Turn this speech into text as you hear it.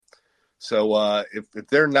So if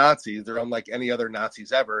they're Nazis, they're unlike any other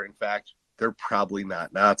Nazis ever. In fact, they're probably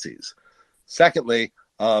not Nazis. Secondly,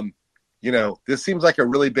 this seems like a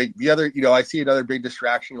really big, I see another big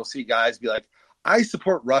distraction. You'll see guys be like, I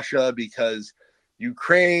support Russia because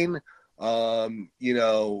Ukraine,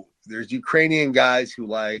 there's Ukrainian guys who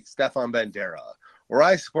like Stefan Bandera, or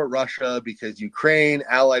I support Russia because Ukraine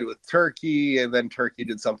allied with Turkey and then Turkey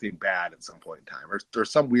did something bad at some point in time, or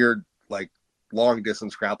some weird, like, long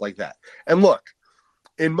distance crap like that. And look,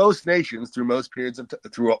 in most nations, through most periods of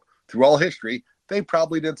through all history, they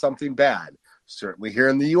probably did something bad. Certainly here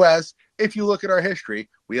in the U.S., if you look at our history,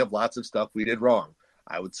 we have lots of stuff we did wrong.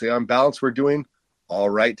 I would say on balance, we're doing all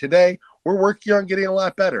right today. We're working on getting a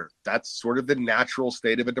lot better. That's sort of the natural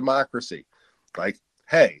state of a democracy. Like,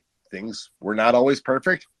 hey, things were not always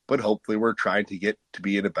perfect, but hopefully we're trying to get to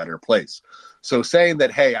be in a better place. So saying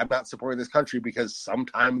that, hey, I'm not supporting this country because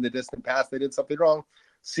sometime in the distant past they did something wrong,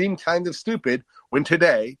 seemed kind of stupid when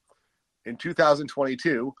today, in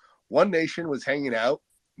 2022, one nation was hanging out,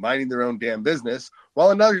 minding their own damn business,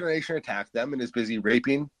 while another nation attacked them and is busy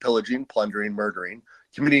raping, pillaging, plundering, murdering,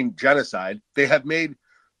 committing genocide. They have made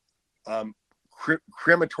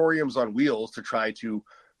crematoriums on wheels to try to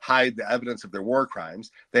hide the evidence of their war crimes.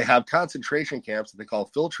 They have concentration camps that they call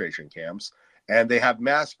filtration camps, and they have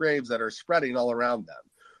mass graves that are spreading all around them.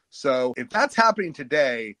 So if that's happening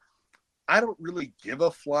today, I don't really give a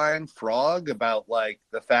flying frog about like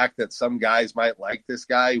the fact that some guys might like this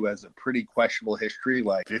guy who has a pretty questionable history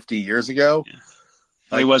like 50 years ago. Yeah.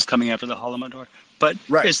 Well, he was coming after the Holodomor. But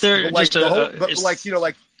right. Is there but like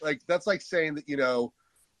just that's like saying that,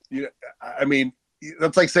 I mean,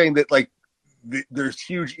 that's like saying that like there's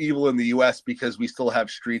huge evil in the U.S. because we still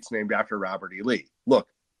have streets named after Robert E. Lee. Look,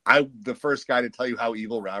 I'm the first guy to tell you how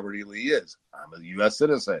evil Robert E. Lee is. I'm a U.S.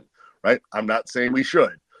 citizen, right? I'm not saying we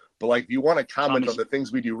should. But like, if you want to comment on the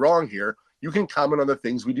things we do wrong here, you can comment on the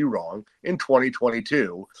things we do wrong in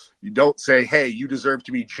 2022. You don't say, hey, you deserve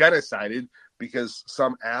to be genocided because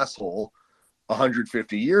some asshole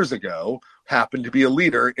 150 years ago happened to be a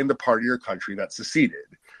leader in the part of your country that seceded.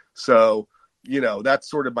 So, that's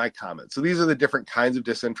sort of my comment. So these are the different kinds of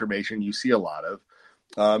disinformation you see a lot of.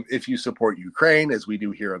 If you support Ukraine, as we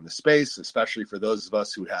do here on the space, especially for those of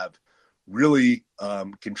us who have really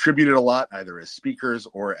contributed a lot, either as speakers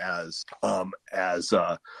or as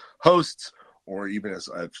hosts, or even as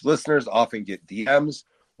listeners, often get DMs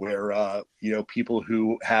where people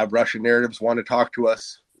who have Russian narratives want to talk to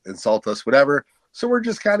us, insult us, whatever. So we're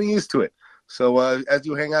just kind of used to it. So as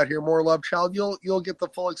you hang out here more, love child, you'll get the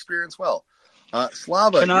full experience. Well,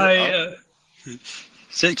 Slava, can I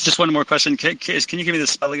just one more question? Can you give me the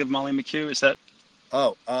spelling of Molly McHugh? Is that?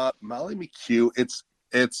 Molly McHugh. It's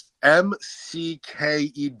McKew,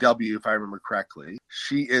 if I remember correctly.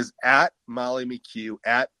 She is at Molly McHugh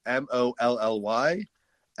at MOLLYMCKEW.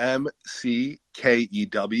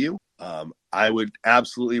 I would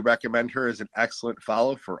absolutely recommend her as an excellent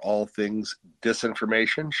follow for all things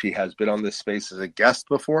disinformation. She has been on this space as a guest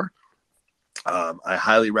before. I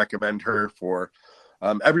highly recommend her for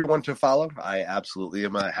everyone to follow. I absolutely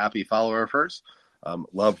am a happy follower of hers.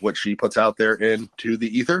 Love what she puts out there into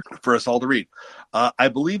the ether for us all to read. I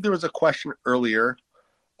believe there was a question earlier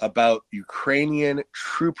about Ukrainian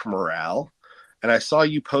troop morale, and I saw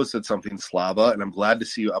you posted something, Slava, and I'm glad to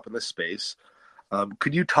see you up in the space.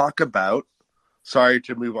 Could you talk about, sorry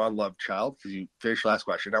to move on, love child, because you finished last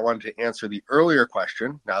question. I wanted to answer the earlier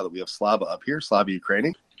question now that we have Slava up here, Slava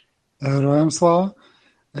Ukraini. I'm Slava.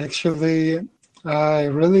 Actually,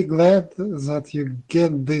 I'm really glad that you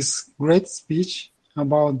get this great speech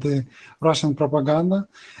about the Russian propaganda.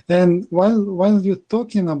 And while you're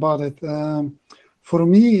talking about it, for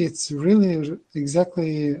me, it's really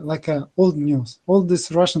exactly like old news. All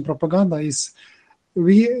this Russian propaganda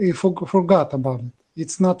we forgot about it.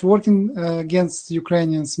 It's not working against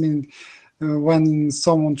Ukrainians. I mean, when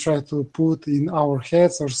someone tries to put in our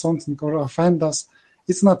heads or something or offend us,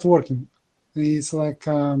 it's not working. It's like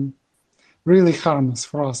really harmless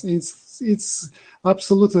for us. It's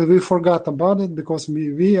absolutely, we forgot about it because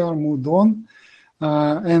we are moved on.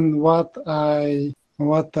 And what I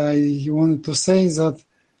wanted to say is that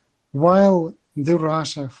while the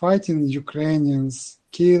Russia fighting Ukrainians,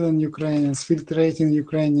 killing Ukrainians, filtrating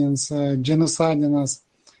Ukrainians, genociding us,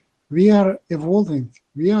 we are evolving.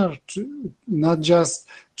 We are not just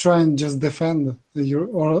trying to just defend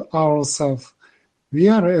ourselves. We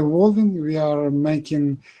are evolving. We are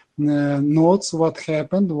making notes what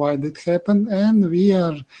happened, why did it happen, and we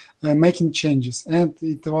are making changes. And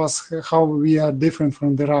it was how we are different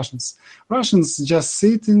from the Russians. Russians just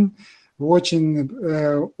sitting, watching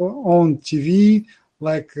on TV,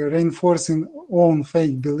 like reinforcing own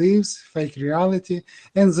fake beliefs, fake reality,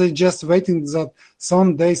 and they just waiting that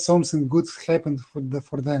someday something good happened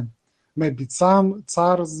for them. Maybe some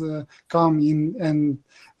tsars come in and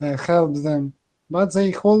help them, but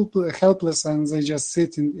they helpless and they just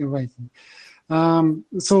sitting and waiting.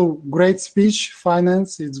 So great speech,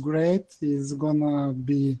 finance, it's great. It's gonna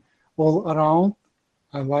be all around.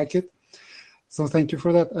 I like it. So thank you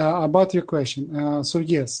for that. About your question. So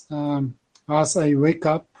yes, as I wake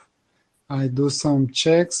up, I do some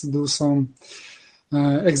checks, do some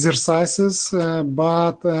exercises,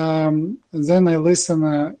 but then I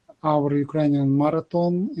listen our Ukrainian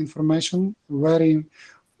marathon information. Very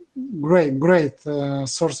great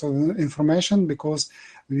source of information, because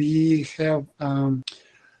we have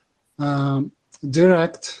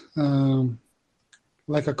direct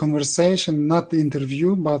like a conversation, not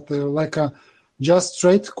interview, but like a just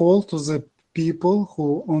straight call to the people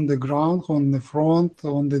who on the ground, on the front,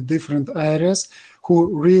 on the different areas,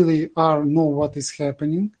 who really know what is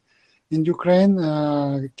happening in Ukraine,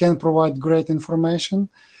 can provide great information.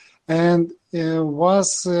 And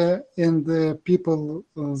was in the people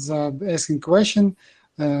that asking question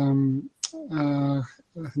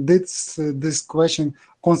did this question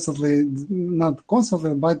constantly, not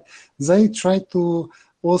constantly, but they try to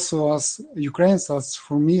also, as Ukrainians, as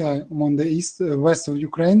for me, I'm on the west of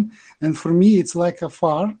Ukraine, and for me it's like a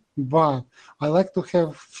far, but I like to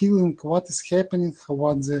have feeling what is happening,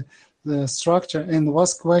 what the structure, and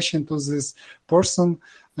was question to this person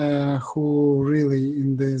who really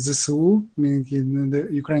in the ZSU, meaning in the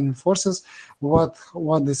Ukrainian forces, what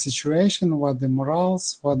the situation, what the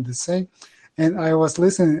morals, what they say. And I was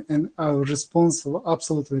listening, and our response was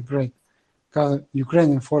absolutely great. Because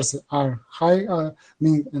Ukrainian forces are high,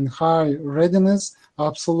 in high readiness,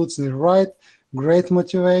 absolutely right, great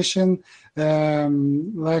motivation,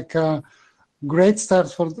 like a great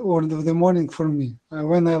start for the morning for me.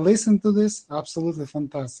 When I listen to this, absolutely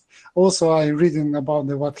fantastic. Also, I reading about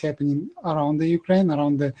what happening around the Ukraine,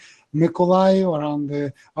 around the Mykolaiv, around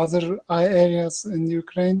the other areas in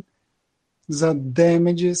Ukraine. The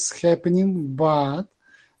damage is happening, but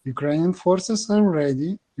Ukrainian forces are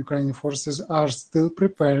ready. Ukrainian forces are still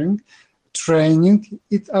preparing, training.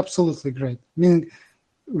 It's absolutely great. Meaning,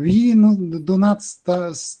 we do not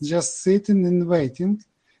just sitting and waiting.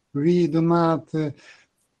 We do not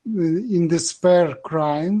in despair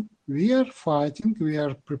crying. We are fighting. We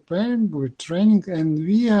are preparing. We're training, and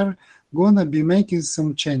we are gonna be making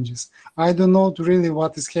some changes. I don't know really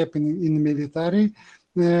what is happening in the military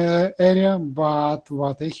area, but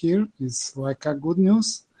what I hear is like a good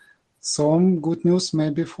news. Some good news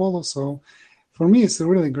maybe follow. So for me, it's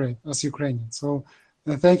really great as Ukrainian. So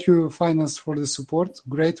thank you, Finance, for the support.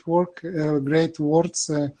 Great work, great words.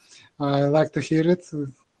 I like to hear it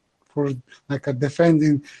for like a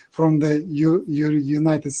defending from the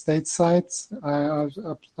United States side. I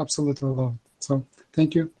absolutely love it. So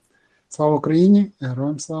thank you. Slava Ukraini,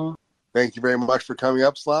 Героям слава. Thank you very much for coming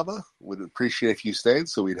up, Slava. Would appreciate if you stayed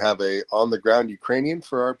so we'd have a on-the-ground Ukrainian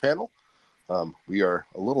for our panel. We are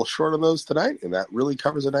a little short on those tonight, and that really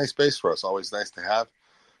covers a nice base for us. Always nice to have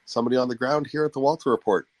somebody on the ground here at the Walter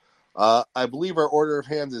Report. I believe our order of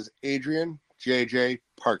hands is Adrian J.J.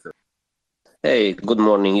 Parker. Hey, good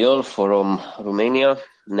morning, y'all, from Romania.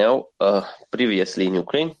 Now, previously in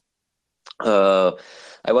Ukraine.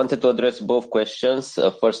 I wanted to address both questions.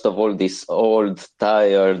 First of all, this old,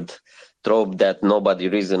 tired trope that nobody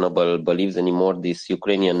reasonable believes anymore, this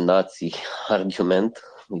Ukrainian Nazi argument,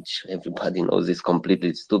 which everybody knows is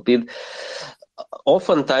completely stupid.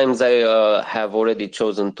 Oftentimes, I have already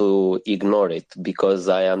chosen to ignore it because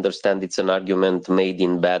I understand it's an argument made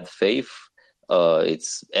in bad faith.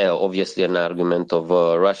 It's obviously an argument of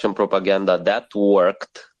Russian propaganda that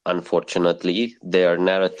worked. Unfortunately, their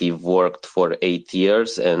narrative worked for 8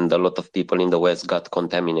 years, and a lot of people in the West got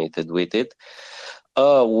contaminated with it.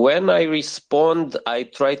 When I respond, I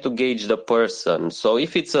try to gauge the person. So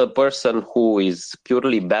if it's a person who is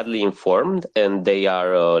purely badly informed and they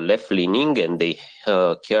are left-leaning and they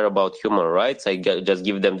care about human rights, I just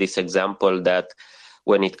give them this example that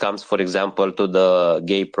when it comes, for example, to the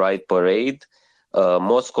Gay Pride Parade,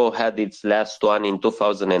 Moscow had its last one in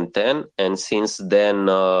 2010, and since then,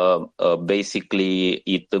 basically,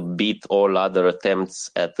 it beat all other attempts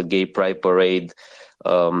at the Gay Pride Parade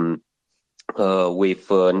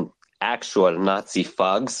with actual Nazi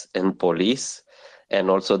thugs and police. And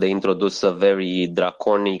also they introduced a very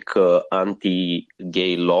draconic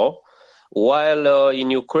anti-gay law. While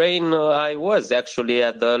in Ukraine, I was actually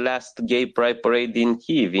at the last Gay Pride Parade in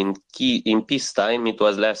Kyiv. In peacetime, it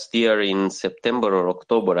was last year in September or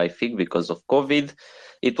October, I think, because of COVID.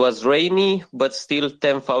 It was rainy, but still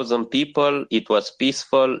 10,000 people. It was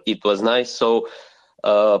peaceful. It was nice. So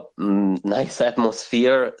nice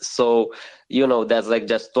atmosphere. So, that's like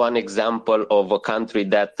just one example of a country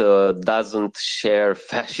that doesn't share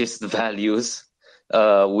fascist values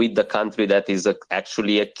with the country that is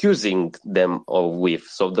actually accusing them with.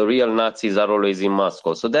 So the real Nazis are always in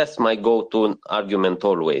Moscow. So that's my go-to argument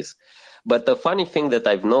always. But the funny thing that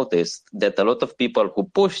I've noticed that a lot of people who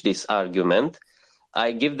push this argument,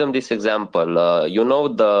 I give them this example.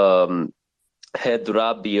 The head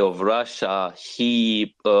rabbi of Russia,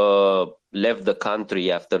 he left the country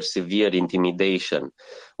after severe intimidation.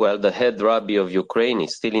 Well, the head rabbi of Ukraine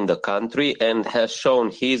is still in the country and has shown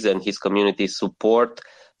his and his community's support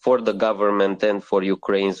for the government and for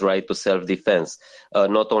Ukraine's right to self-defense.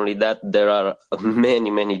 Not only that, there are many,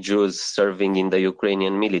 many Jews serving in the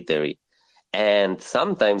Ukrainian military. And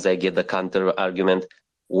sometimes I get the counter argument,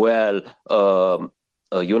 well,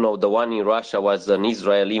 the one in Russia was an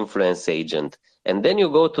Israel influence agent. And then you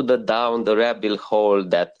go to the rabbit hole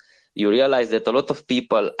that you realize that a lot of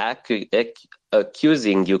people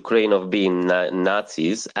accusing Ukraine of being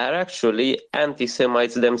Nazis are actually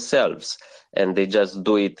anti-Semites themselves, and they just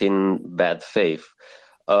do it in bad faith.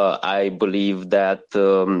 I believe that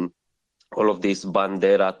all of this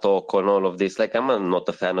Bandera talk and all of this, like I'm not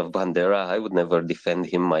a fan of Bandera, I would never defend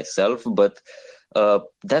him myself, but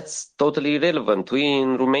that's totally irrelevant. We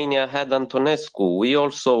in Romania had Antonescu. We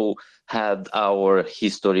also had our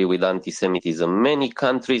history with anti-Semitism. Many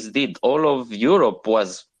countries did. All of Europe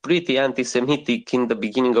was pretty anti-Semitic in the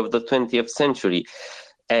beginning of the 20th century.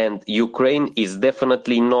 And Ukraine is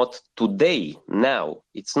definitely not today, now.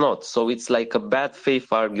 It's not. So it's like a bad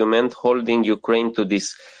faith argument holding Ukraine to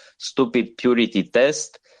this stupid purity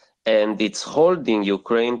test. And it's holding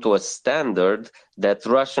Ukraine to a standard that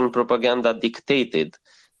Russian propaganda dictated.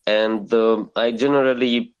 And I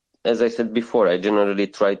generally, as I said before, I generally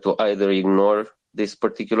try to either ignore this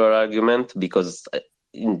particular argument because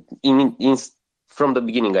from the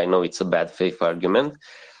beginning I know it's a bad faith argument.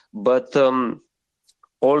 But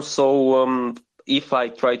also, if I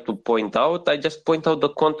try to point out, I just point out the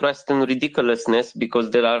contrast and ridiculousness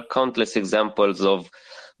because there are countless examples of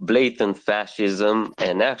blatant fascism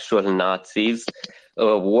and actual Nazis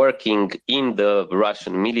working in the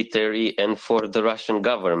Russian military and for the Russian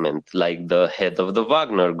government, like the head of the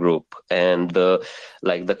Wagner group and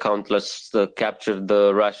like the countless captured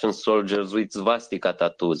the Russian soldiers with swastika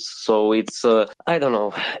tattoos. So it's, I don't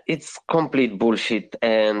know, it's complete bullshit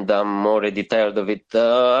and I'm already tired of it.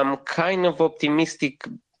 I'm kind of optimistic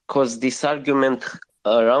because this argument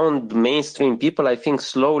around mainstream people, I think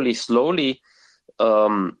slowly,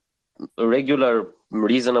 regular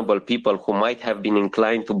reasonable people who might have been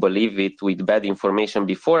inclined to believe it with bad information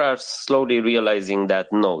before are slowly realizing that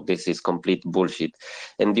no, this is complete bullshit.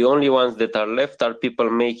 And the only ones that are left are people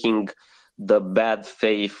making the bad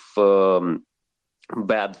faith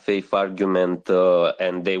argument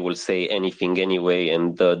and they will say anything anyway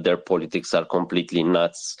and their politics are completely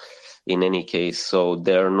nuts in any case, so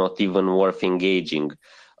they're not even worth engaging.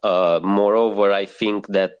 Moreover, I think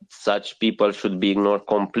that such people should be ignored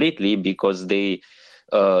completely because they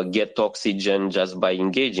get oxygen just by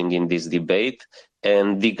engaging in this debate,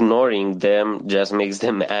 and ignoring them just makes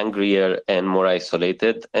them angrier and more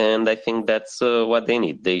isolated. And I think that's what they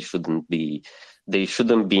need. They shouldn't be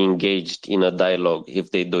engaged in a dialogue if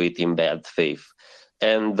they do it in bad faith.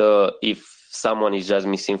 And if someone is just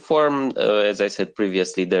misinformed, as I said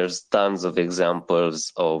previously, there's tons of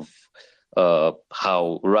examples of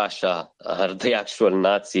how Russia are the actual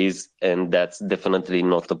Nazis, and that's definitely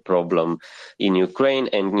not a problem in Ukraine,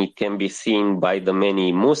 and it can be seen by the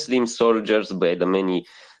many Muslim soldiers, by the many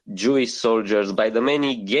Jewish soldiers, by the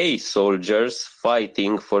many gay soldiers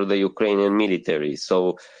fighting for the Ukrainian military.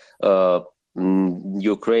 So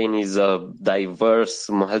Ukraine is a diverse,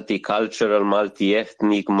 multicultural,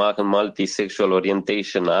 multi-ethnic, multi-sexual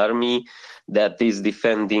orientation army that is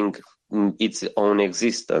defending its own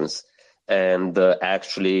existence. And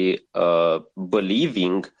actually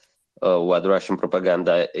believing what Russian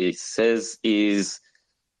propaganda says is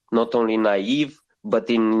not only naive, but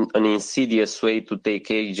in an insidious way to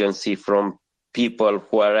take agency from people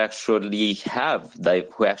who actually have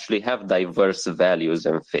diverse values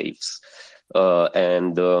and faiths.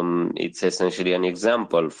 And it's essentially an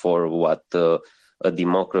example for what a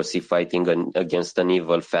democracy fighting against an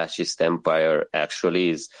evil fascist empire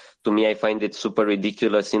actually is. To me, I find it super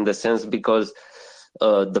ridiculous in the sense because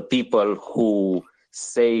the people who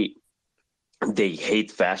say they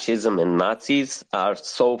hate fascism and Nazis are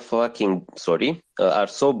so are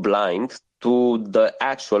so blind to the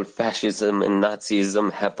actual fascism and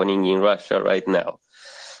Nazism happening in Russia right now.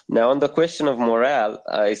 Now, on the question of morale,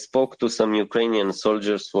 I spoke to some Ukrainian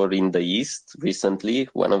soldiers who are in the east recently.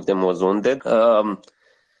 One of them was wounded.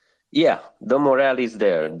 Yeah, the morale is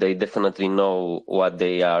there. They definitely know what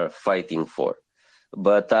they are fighting for.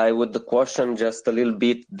 But I would caution just a little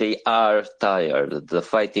bit, they are tired. The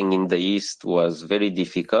fighting in the east was very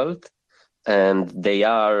difficult, and they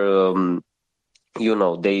are,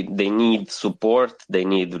 they need support, they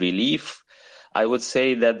need relief. I would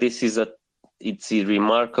say that it's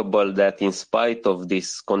remarkable that in spite of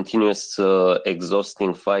this continuous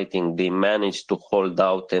exhausting fighting, they managed to hold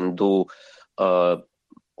out and do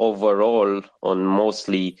overall on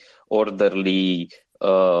mostly orderly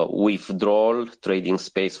withdrawal, trading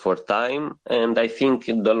space for time. And I think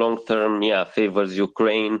in the long term, favors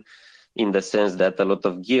Ukraine in the sense that a lot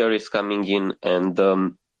of gear is coming in and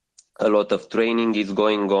a lot of training is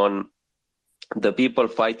going on. The people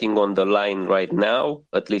fighting on the line right now,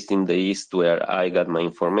 at least in the east where I got my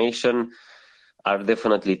information, are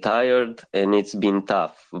definitely tired and it's been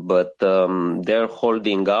tough. But they're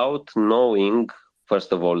holding out, knowing,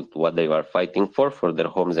 first of all, what they are fighting for their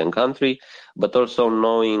homes and country, but also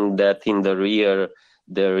knowing that in the rear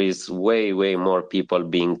there is way, way more people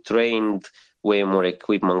being trained, way more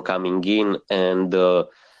equipment coming in, and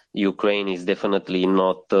Ukraine is definitely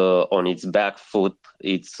not on its back foot.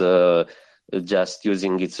 It's just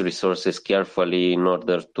using its resources carefully in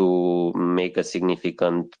order to make a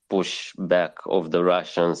significant push back of the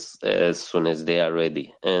Russians as soon as they are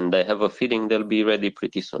ready. And I have a feeling they'll be ready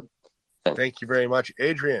pretty soon. Thank you very much,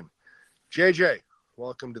 Adrian. JJ,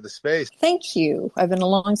 welcome to the space. Thank you. I've been a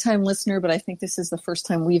long-time listener, but I think this is the first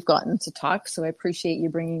time we've gotten to talk, so I appreciate you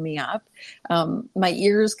bringing me up. My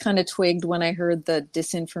ears kind of twigged when I heard the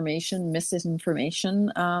misinformation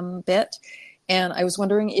bit, and I was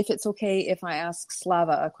wondering if it's okay if I ask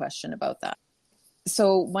Slava a question about that.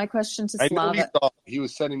 So my question to Slava... He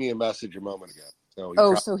was sending me a message a moment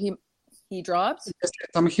ago. So he dropped? Yes,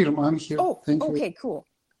 I'm here. Oh, Thank you. Okay, cool.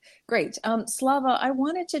 Great. Slava, I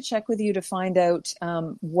wanted to check with you to find out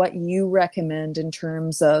what you recommend in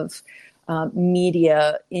terms of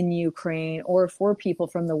media in Ukraine or for people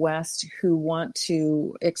from the West who want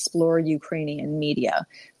to explore Ukrainian media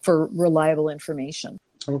for reliable information.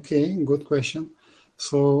 Okay, good question.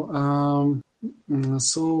 So,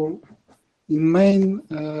 main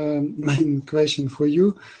question for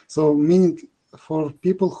you. So, meaning for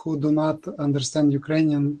people who do not understand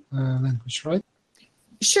Ukrainian language, right?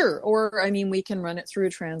 Sure. Or, we can run it through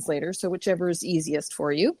a translator. So whichever is easiest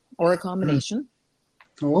for you, or a combination.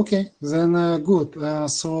 Okay, then good.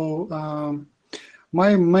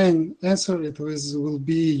 My main answer will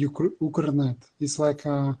be Ukrenet. It's like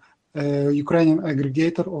a Ukrainian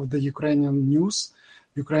aggregator of the Ukrainian news,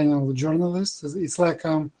 Ukrainian journalists. It's like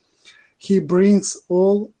he brings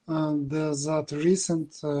all that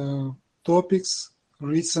recent topics,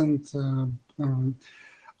 recent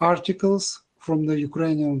articles from the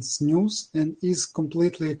Ukrainian news, and is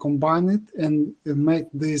completely combined and make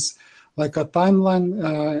this like a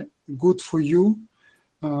timeline good for you,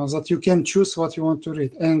 that you can choose what you want to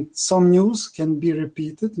read. And some news can be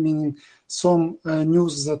repeated, meaning some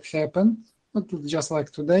news that happened, just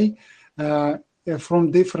like today,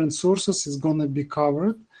 from different sources is going to be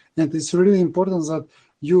covered. And it's really important that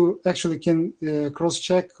you actually can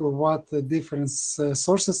cross-check what the different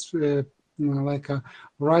sources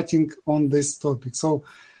writing on this topic. So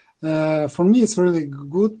for me, it's really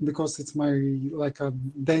good because it's my a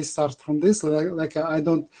day start from this.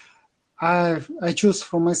 I choose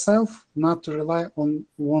for myself not to rely on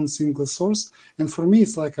one single source. And for me,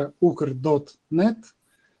 it's like a ukr.net.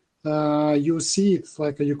 You see, it's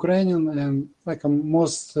like a Ukrainian and like a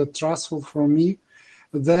most trustful for me.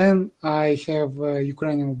 Then I have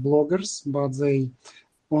Ukrainian bloggers, but they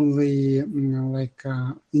only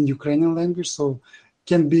in Ukrainian language, so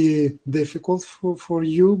can be difficult for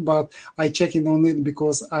you, but I check in on it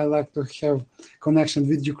because I like to have connection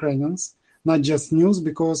with Ukrainians, not just news,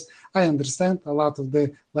 because I understand a lot of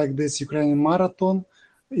this Ukrainian marathon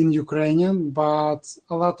in Ukrainian, but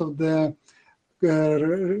a lot of the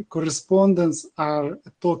correspondents are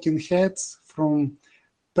talking heads from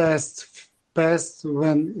past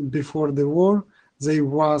when before the war. There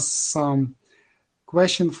was some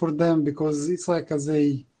question for them because it's like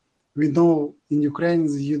we know in Ukraine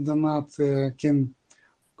you do not can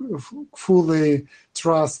fully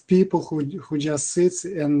trust people who just sits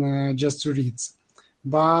and just reads.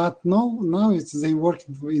 But now they work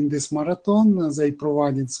in this marathon. They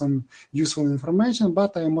provided some useful information,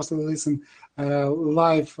 but I mostly listen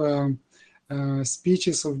live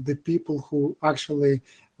speeches of the people who actually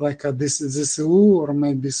this ZSU or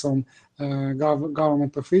maybe some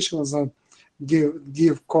government officials that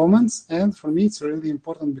give comments, and for me it's really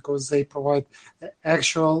important because they provide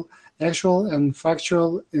actual and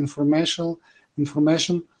factual information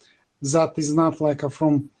that is not like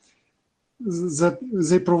that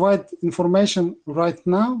they provide information right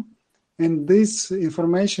now, and this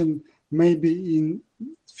information maybe in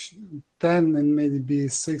 10 and maybe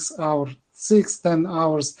 10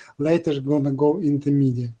 hours later gonna go into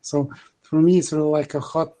media. So for me, it's really like a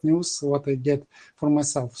hot news, what I get for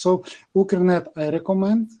myself. So Ukrenet, I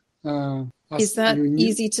recommend. Is that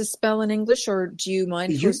easy to spell in English, or do you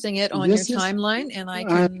mind posting it on your timeline and I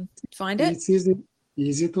can find it? It's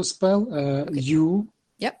easy to spell.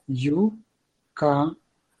 U-K-R.N-E-T.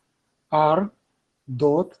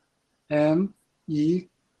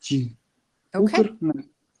 Okay.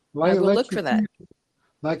 I will look for that.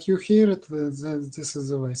 Like you hear it, this is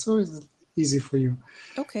the way. So it's easy for you.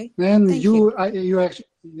 Okay. And Thank you actually,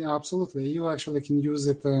 absolutely, you actually can use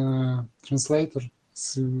it translator.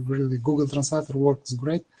 It's really Google Translator works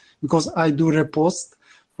great because I do repost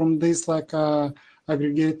from this like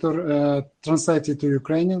aggregator translated to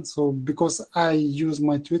Ukrainian. So because I use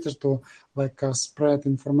my Twitter to like spread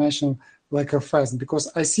information like fast, because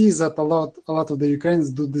I see that a lot of the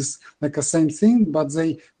Ukrainians do this like a same thing, but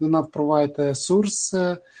they do not provide a source.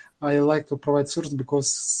 I like to provide source because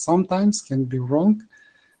sometimes can be wrong,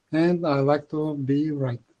 and I like to be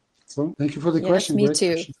right. So thank you for the question. Me Great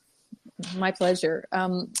too. question. My pleasure.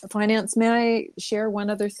 Finance, may I share one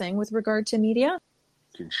other thing with regard to media?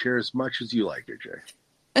 You can share as much as you like, AJ.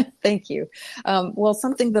 Thank you. Well,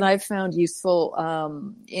 something that I've found useful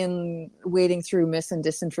in wading through mis and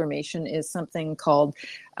disinformation is something called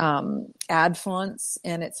ad fonts,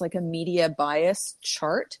 and it's like a media bias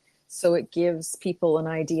chart. So it gives people an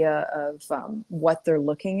idea of what they're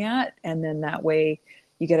looking at, and then that way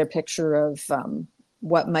you get a picture of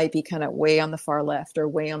what might be kind of way on the far left or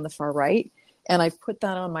way on the far right. And I've put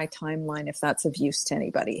that on my timeline if that's of use to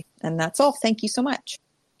anybody. And that's all. Thank you so much.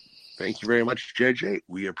 Thank you very much, JJ.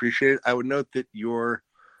 We appreciate it. I would note that your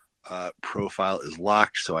profile is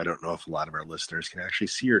locked, so I don't know if a lot of our listeners can actually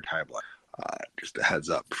see your timeline. Just a heads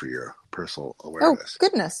up for your personal awareness. Oh,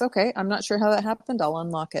 goodness. Okay. I'm not sure how that happened. I'll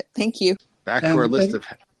unlock it. Thank you. Back to our list of...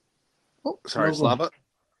 Sorry, go. Slava?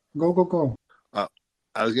 Go.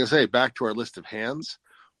 I was going to say, back to our list of hands.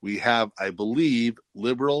 We have, I believe,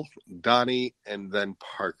 Liberal, Donnie, and then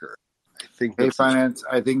Parker. I think. Hey, Finance.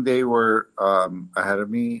 I think they were ahead of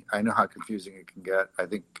me. I know how confusing it can get. I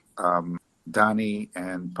think Donnie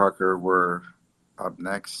and Parker were up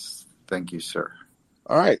next. Thank you, sir.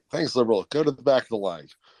 All right. Thanks, Liberal. Go to the back of the line.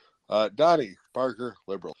 Donnie, Parker,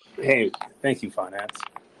 Liberal. Hey, thank you, Finance.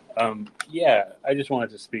 I just wanted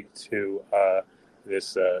to speak to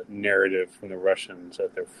this narrative from the Russians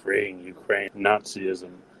that they're freeing Ukraine,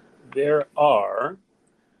 Nazism. There are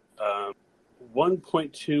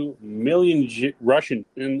 1.2 million Russians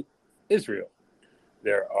in Israel.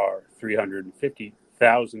 There are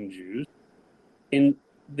 350,000 Jews in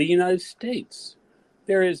the United States.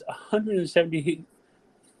 There is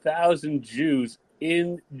 170,000 Jews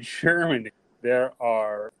in Germany. There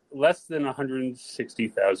are less than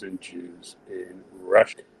 160,000 Jews in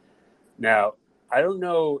Russia. Now, I don't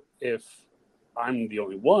know if I'm the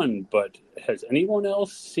only one, but has anyone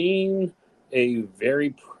else seen a very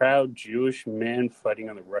proud Jewish man fighting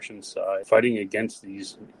on the Russian side, fighting against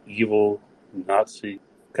these evil Nazis?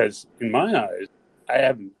 Because in my eyes, I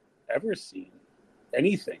haven't ever seen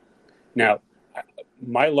anything. Now,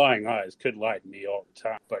 my lying eyes could lie to me all the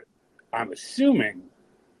time, but I'm assuming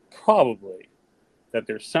probably that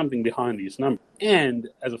there's something behind these numbers. And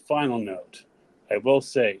as a final note, I will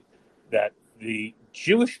say that the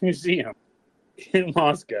Jewish Museum in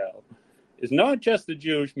Moscow is not just the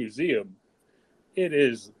Jewish Museum. It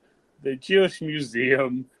is the Jewish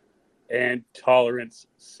Museum and Tolerance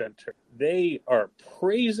Center. They are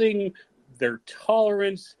praising their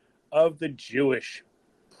tolerance of the Jewish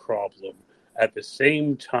problem. At the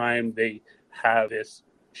same time, they have this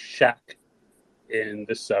shack in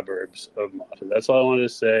the suburbs of Moscow. That's all I wanted to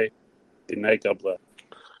say. Good night. God bless.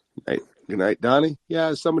 Good night, Donnie.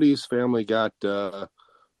 Yeah, somebody whose family got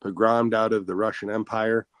pogromed out of the Russian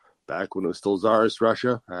Empire back when it was still Tsarist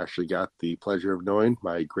Russia. I actually got the pleasure of knowing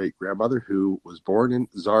my great-grandmother who was born in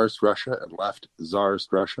Tsarist Russia and left Tsarist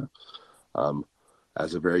Russia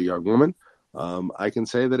as a very young woman. I can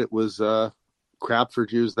say that it was crap for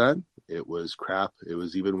Jews then. It was crap. It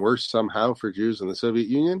was even worse somehow for Jews in the Soviet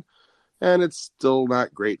Union. And it's still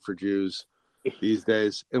not great for Jews these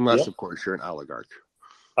days, unless, of course, you're an oligarch.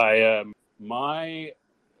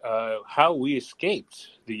 How we escaped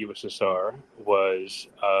the USSR was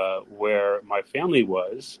where my family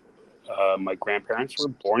was My grandparents were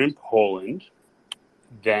born in Poland.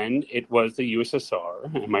 Then it was the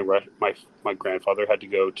USSR, and my grandfather had to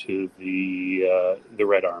go to the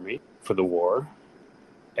Red Army for the war,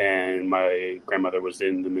 and my grandmother was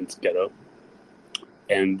in the Minsk ghetto.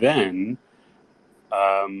 And then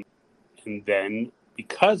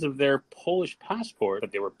because of their Polish passport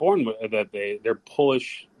that they were born with, their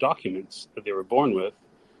Polish documents that they were born with,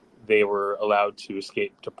 they were allowed to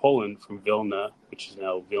escape to Poland from Vilna, which is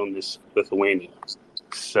now Vilnius, Lithuania.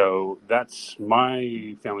 So that's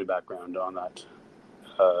my family background on that.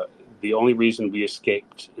 The only reason we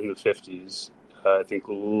escaped in the 50s, I think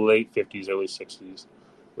late 50s, early 60s,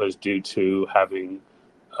 was due to having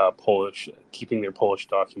keeping their Polish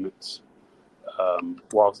documents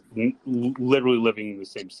while literally living in the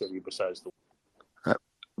same city besides the.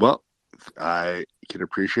 Well, I can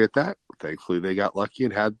appreciate that. Thankfully, they got lucky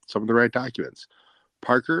and had some of the right documents.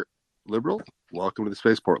 Parker, liberal, welcome to the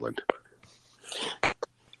Space Portland.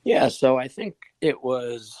 Yeah, so I think it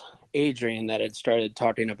was Adrian that had started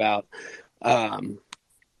talking about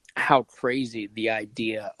how crazy the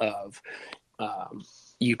idea of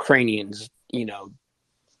Ukrainians,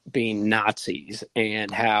 being Nazis, and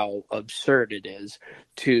how absurd it is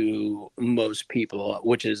to most people,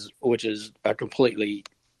 which is a completely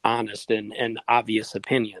honest and obvious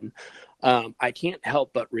opinion. I can't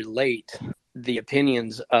help but relate the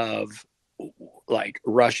opinions of like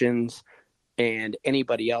Russians and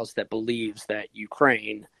anybody else that believes that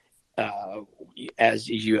Ukraine, as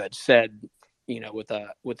you had said, with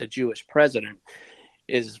a Jewish president,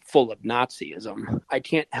 is full of Nazism. I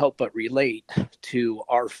can't help but relate to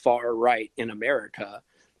our far right in America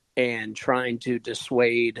and trying to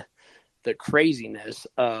dissuade the craziness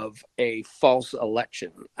of a false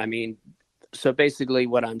election. I mean, so basically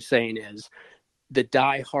what I'm saying is the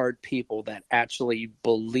diehard people that actually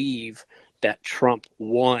believe that Trump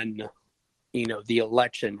won, the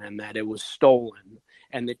election and that it was stolen,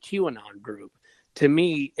 and the QAnon group, to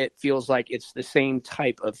me, it feels like it's the same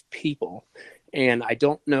type of people. And I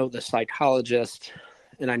don't know the psychologist,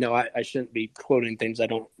 and I know I shouldn't be quoting things I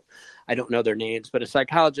don't know their names, but a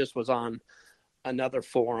psychologist was on another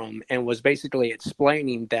forum and was basically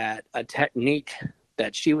explaining that a technique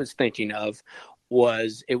that she was thinking of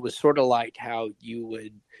was sort of like how you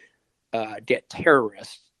would get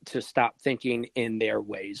terrorists to stop thinking in their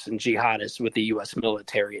ways, and jihadists with the U.S.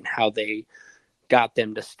 military, and how they got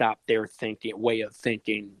them to stop their way of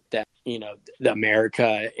thinking that, the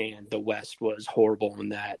America and the West was horrible,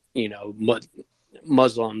 and that,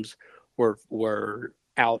 Muslims were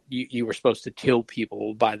out. You were supposed to kill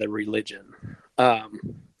people by the religion.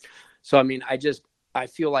 So, I mean, I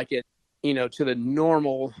feel like it, to the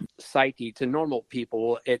normal psyche, to normal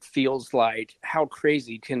people, it feels like, how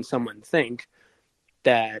crazy can someone think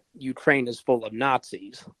that Ukraine is full of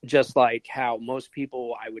Nazis? Just like how most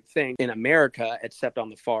people, I would think, in America, except on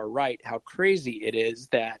the far right, how crazy it is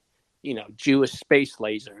that, Jewish space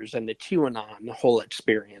lasers and the QAnon whole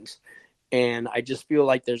experience. And I just feel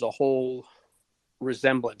like there's a whole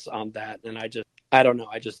resemblance on that. And I don't know.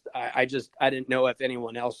 I didn't know if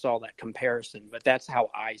anyone else saw that comparison, but that's how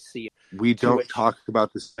I see it. We don't talk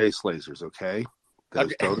about the space lasers, okay?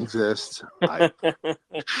 Those don't exist.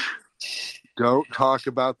 Don't talk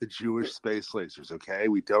about the Jewish space lasers, okay?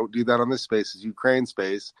 We don't do that on this space. It's Ukraine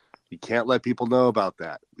space. You can't let people know about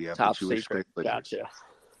that. We have Top the Jewish secret. space lasers. Gotcha.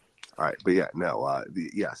 All right, but yeah, no,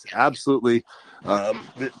 yes, absolutely.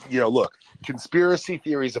 Look, conspiracy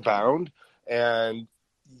theories abound, and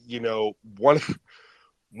one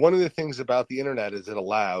of the things about the internet is it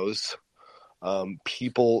allows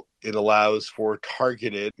for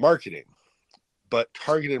targeted marketing, but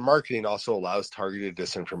targeted marketing also allows targeted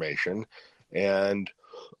disinformation, and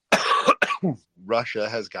Russia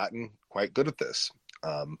has gotten quite good at this,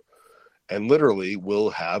 and literally will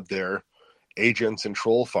have their agents and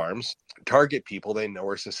troll farms target people they know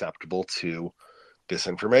are susceptible to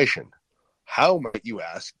disinformation. How, might you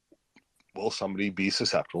ask, will somebody be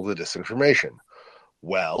susceptible to disinformation?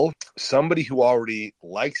 Well, somebody who already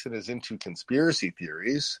likes and is into conspiracy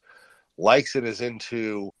theories, likes and is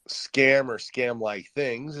into scam or scam-like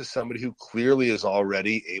things, is somebody who clearly is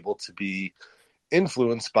already able to be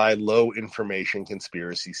influenced by low information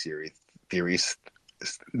conspiracy theories,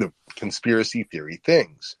 the conspiracy theory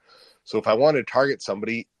things. So if I want to target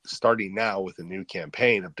somebody starting now with a new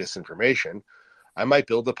campaign of disinformation, I might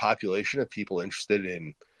build a population of people interested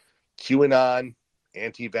in QAnon,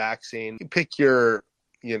 anti-vaccine. You pick your,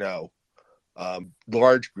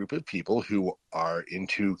 large group of people who are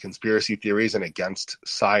into conspiracy theories and against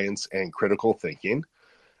science and critical thinking,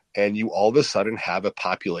 and you all of a sudden have a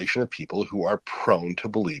population of people who are prone to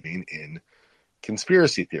believing in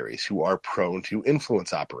conspiracy theories, who are prone to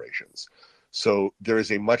influence operations. So there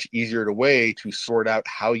is a much easier way to sort out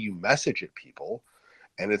how you message at people.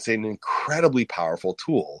 And it's an incredibly powerful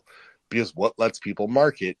tool, because what lets people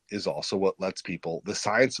market is also what lets people, the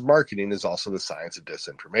science of marketing is also the science of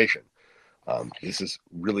disinformation. This is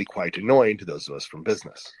really quite annoying to those of us from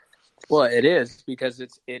business. Well, it is, because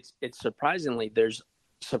it's there's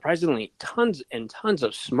surprisingly tons and tons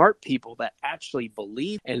of smart people that actually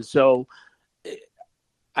believe. And so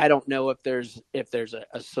I don't know if there's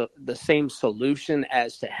the same solution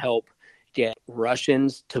as to help get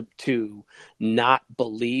Russians to not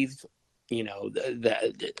believe,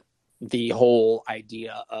 the whole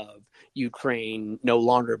idea of Ukraine no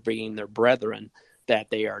longer being their brethren, that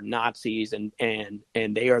they are Nazis and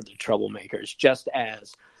they are the troublemakers, just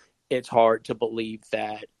as it's hard to believe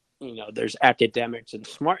that, there's academics and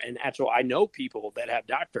smart and actual. I know people that have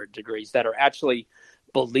doctorate degrees that are actually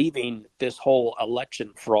believing this whole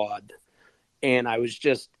election fraud. And I was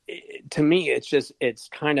to me, it's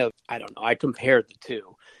kind of, I don't know, I compared the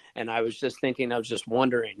two. And I was just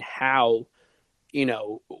wondering how,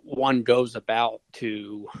 one goes about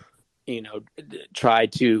to, try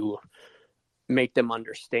to make them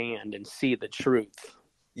understand and see the truth.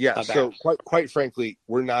 Yeah. So quite frankly,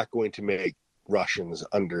 we're not going to make Russians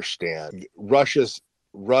understand.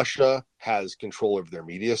 Russia has control over their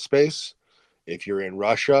media space. If you're in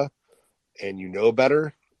Russia and you know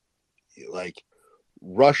better, like,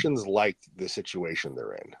 Russians like the situation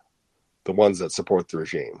they're in. The ones that support the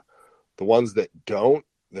regime. The ones that don't,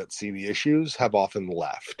 that see the issues, have often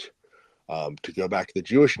left. To go back to the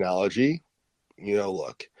Jewish analogy,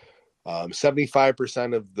 look,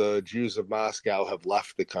 75% of the Jews of Moscow have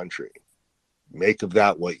left the country. Make of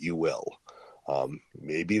that what you will.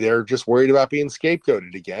 Maybe they're just worried about being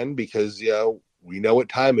scapegoated again, because, we know what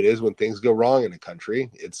time it is when things go wrong in a country.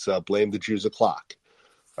 It's blame the Jews o'clock,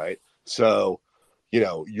 right? So,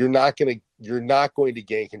 you're not going to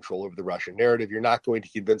gain control over the Russian narrative. You're not going to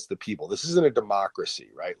convince the people. This isn't a democracy,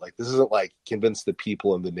 right? Like, this isn't like convince the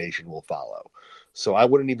people and the nation will follow. So I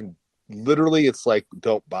wouldn't even, literally, it's like,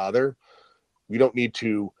 don't bother. We don't need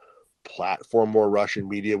to platform more Russian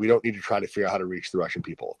media. We don't need to try to figure out how to reach the Russian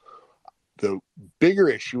people. The bigger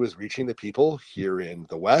issue is reaching the people here in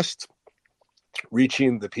the West,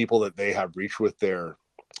 reaching the people that they have reached with their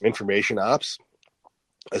information ops,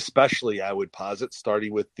 especially, I would posit,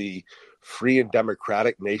 starting with the free and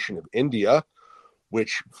democratic nation of India,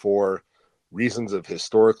 which, for reasons of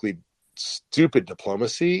historically stupid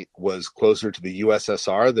diplomacy, was closer to the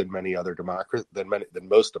USSR than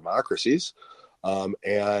most democracies,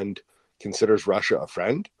 and considers Russia a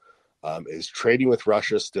friend, is trading with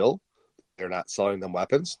Russia still. They're not selling them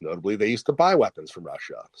weapons. Notably, they used to buy weapons from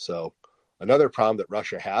Russia. So another problem that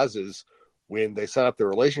Russia has is, when they set up their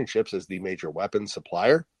relationships as the major weapons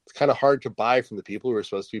supplier, it's kind of hard to buy from the people who are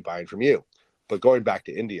supposed to be buying from you. But going back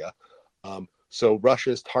to India, so Russia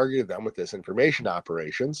has targeted them with disinformation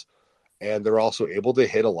operations, and they're also able to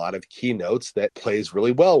hit a lot of keynotes that plays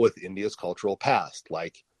really well with India's cultural past,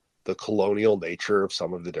 like the colonial nature of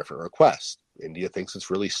some of the different requests. India thinks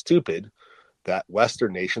it's really stupid that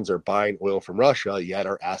Western nations are buying oil from Russia, yet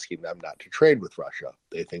are asking them not to trade with Russia.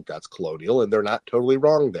 They think that's colonial, and they're not totally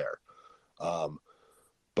wrong there.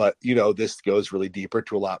 But, this goes really deeper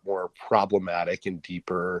to a lot more problematic and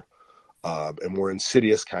deeper and more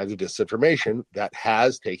insidious kinds of disinformation that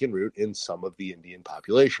has taken root in some of the Indian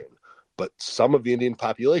population. But some of the Indian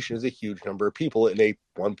population is a huge number of people in a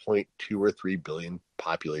 1.2 or 3 billion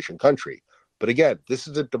population country. But again, this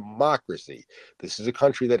is a democracy. This is a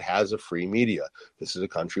country that has a free media. This is a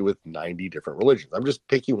country with 90 different religions. I'm just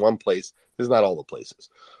picking one place. This is not all the places.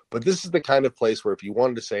 But this is the kind of place where, if you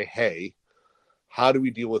wanted to say, hey, how do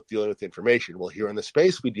we dealing with information? Well, here in the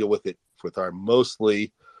space, we deal with it with our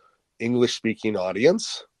mostly English-speaking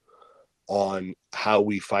audience on how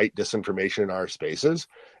we fight disinformation in our spaces.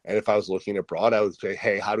 And if I was looking abroad, I would say,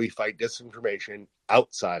 hey, how do we fight disinformation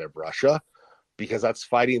outside of Russia? Because that's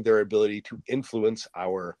fighting their ability to influence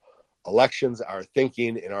our elections, our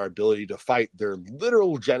thinking, and our ability to fight their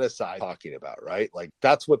literal genocide talking about, right? Like,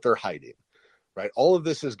 that's what they're hiding, right? All of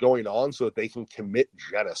this is going on so that they can commit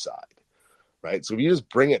genocide. Right. So if you just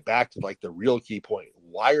bring it back to, like, the real key point,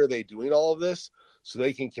 why are they doing all of this? So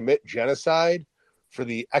they can commit genocide for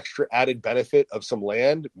the extra added benefit of some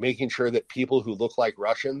land, making sure that people who look like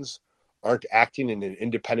Russians aren't acting in an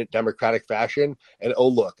independent democratic fashion. And, oh,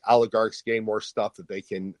 look, oligarchs gain more stuff that they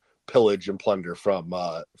can pillage and plunder from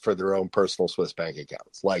for their own personal Swiss bank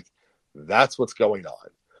accounts. Like, that's what's going on.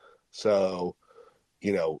 So,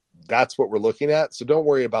 that's what we're looking at. So don't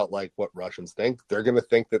worry about, like, what Russians think. They're going to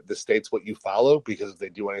think that the state's what you follow, because if they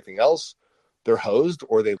do anything else, they're hosed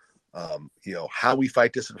or they, how we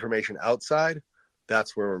fight disinformation outside.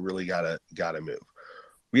 That's where we really gotta move.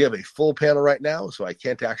 We have a full panel right now, so I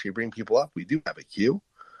can't actually bring people up. We do have a queue,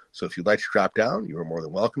 so if you'd like to drop down, you are more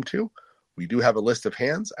than welcome to. We do have a list of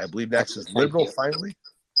hands. I believe next is Liberal finally,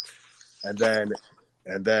 and then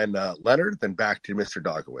Leonard. Then back to Mr.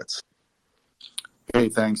 Dogowitz. Hey,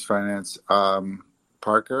 thanks, Finance.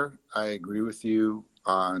 Parker, I agree with you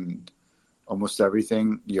on almost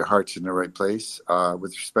everything. Your heart's in the right place.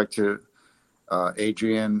 With respect to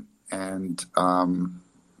Adrian and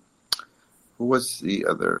who was the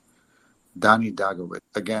other? Donnie Dagowitz.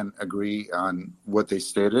 Again, agree on what they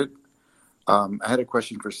stated. I had a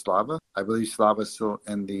question for Slava. I believe Slava's still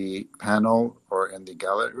in the panel or in the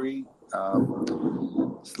gallery.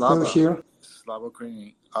 Slava, Still here. Slava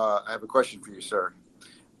Ukraini, I have a question for you, sir.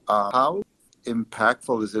 How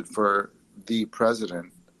impactful is it for the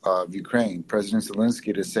president of Ukraine, President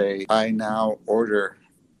Zelensky, to say, I now order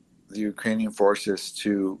the Ukrainian forces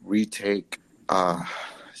to retake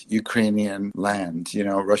Ukrainian land,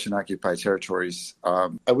 Russian-occupied territories?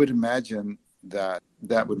 I would imagine that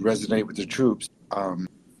would resonate with the troops.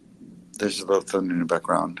 There's a little thunder in the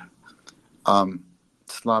background.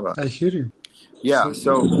 Slava. I hear you. Yeah,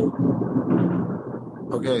 so,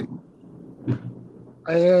 okay.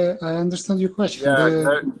 I understand your question.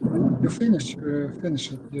 Yeah, You finish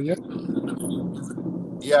it. Yeah.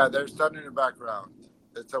 Yeah, there's thunder in the background.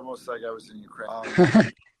 It's almost like I was in Ukraine.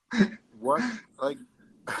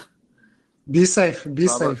 Be safe. Be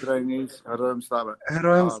safe. Heroям слава.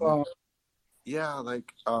 Heroям слава. Yeah,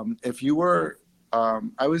 if you were,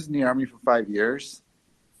 I was in the Army for 5 years.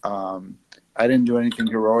 I didn't do anything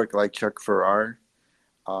heroic like Chuck Farrar.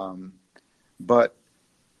 But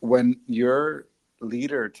when your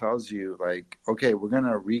leader tells you, okay, we're going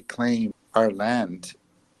to reclaim our land,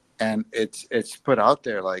 and it's put out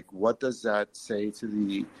there, what does that say to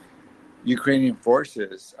the Ukrainian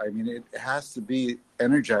forces? I mean, it has to be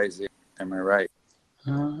energizing. Am I right?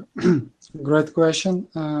 Great question,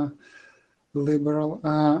 Liberal.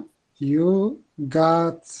 You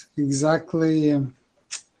got exactly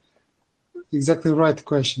right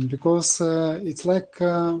question, because it's like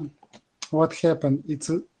what happened.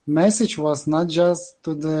 Its message was not just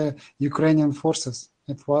to the Ukrainian forces;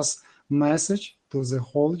 it was message to the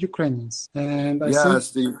whole Ukrainians. And I think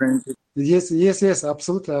the Ukrainian. Yes,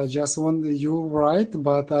 absolutely. I just want you right,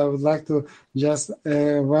 but I would like to just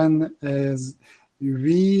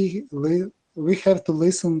we have to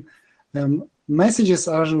listen. Messages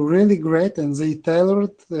are really great, and they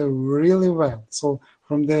tailored really well. So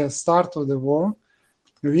from the start of the war,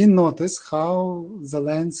 we noticed how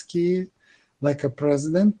Zelensky, like a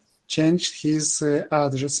president, changed his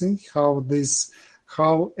addressing,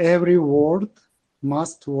 how every word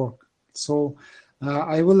must work. So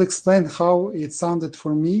I will explain how it sounded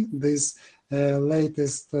for me, this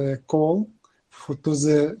latest call to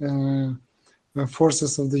the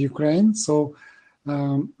forces of the Ukraine. So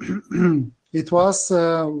it was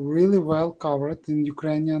really well covered in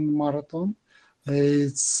Ukrainian Marathon.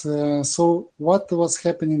 It's so what was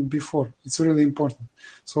happening before? It's really important.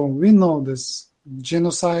 So we know this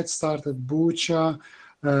genocide started, Bucha,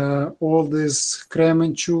 all this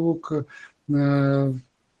Kremenchuk,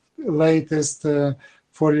 latest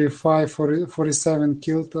 47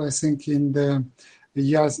 killed, I think, in the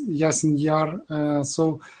Yasin Yar.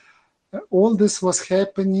 So all this was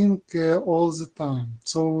happening all the time.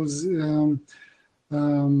 So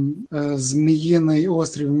Zmiyiny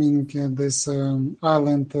Ostrov, meaning this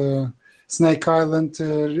island, Snake Island,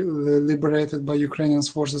 liberated by Ukrainian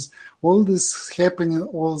forces. All this happening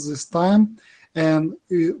all this time, and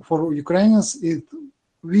for Ukrainians,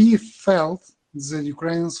 we felt the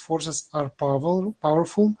Ukrainian forces are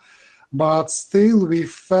powerful, but still we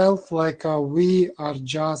felt like we are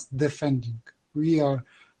just defending. We are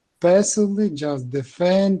passively just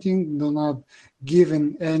defending, do not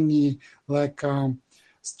giving any,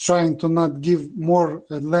 trying to not give more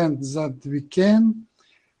land that we can.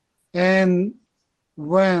 And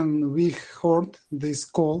when we heard this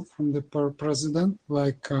call from the president,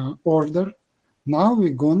 order, now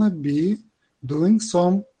we're gonna be doing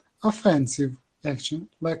some offensive action,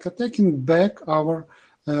 taking back our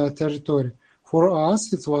territory. For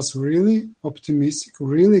us, it was really optimistic,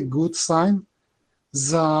 really good sign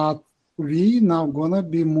that we now gonna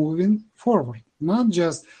be moving forward, not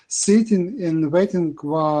just sitting and waiting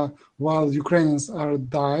while Ukrainians are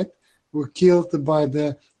died, were killed by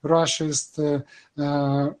the Russia's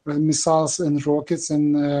missiles and rockets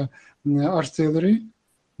and artillery.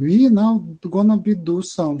 We now gonna be do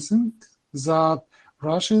something that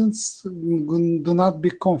Russians do not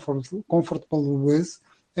be comfortable with,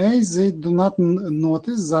 they do not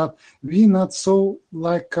notice that we not so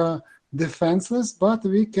like defenseless, but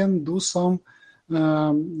we can do some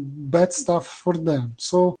bad stuff for them.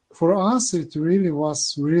 So for us, it really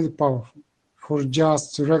was really powerful. For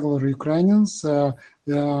just regular Ukrainians,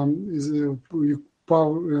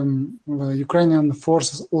 Ukrainian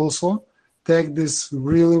forces also take this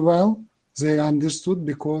really well. They understood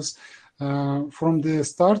because from the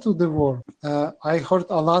start of the war, I heard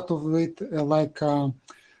a lot of it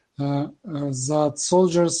that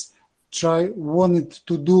soldiers wanted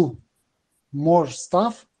to do more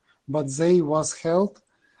stuff, but they was held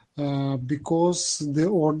because the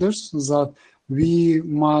orders that we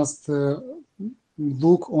must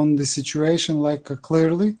look on the situation like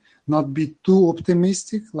clearly, not be too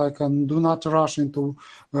optimistic, like do not rush into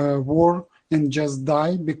war and just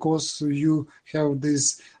die because you have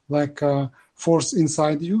this like force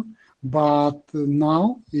inside you. But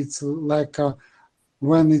now it's like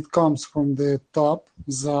when it comes from the top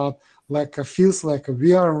that like feels like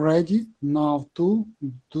we are ready now to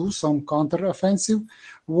do some counter-offensive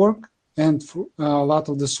work, and a lot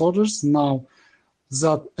of the soldiers now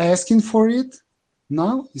that asking for it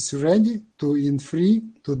now is ready to in free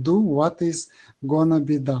to do what is gonna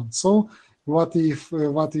be done. So what we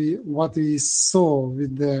saw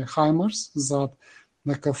with the HIMARS that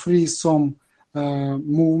like free some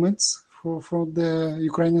movements for the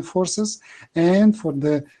Ukrainian forces and for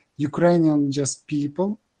the Ukrainian just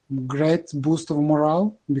people, great boost of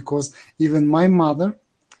morale, because even my mother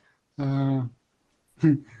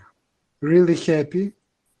really happy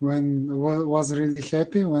was really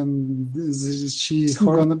happy when she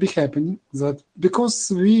gonna be happening, that because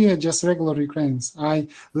we are just regular Ukrainians. I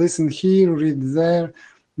listen here, read there.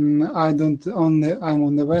 I'm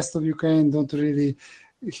on the west of Ukraine, don't really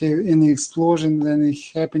have any explosion, any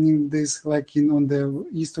happening this like on the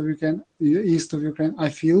east of Ukraine. I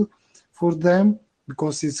feel for them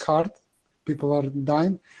because it's hard. People are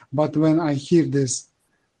dying. But when I hear this,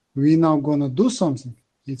 we now gonna do something.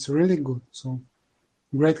 It's really good. So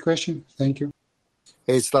great question. Thank you.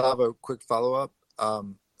 Hey, Slava, quick follow-up.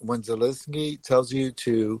 When Zelensky tells you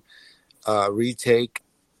to retake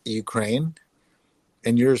Ukraine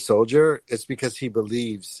and you're a soldier, it's because he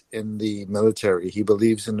believes in the military. He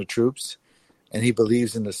believes in the troops and he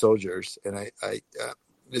believes in the soldiers. And I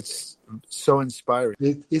it's so inspiring.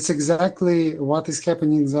 It's exactly what is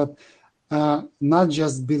happening, that not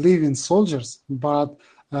just believe in soldiers, but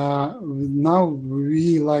now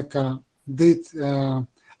we like did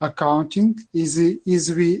accounting.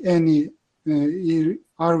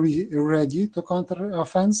 Are we ready to counter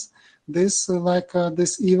offense this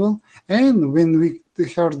this evil? And when we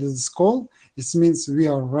heard this call, it means we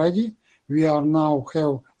are ready. We are now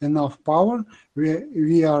have enough power.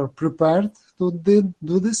 We are prepared to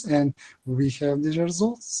do this, and we have the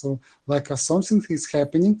results. So like something is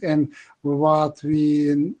happening, and what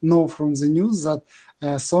we know from the news that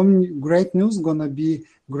some great news gonna be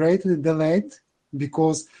greatly delayed,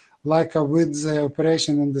 because like with the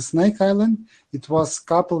operation on the Snake Island, it was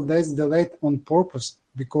couple days delayed on purpose,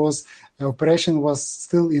 because the operation was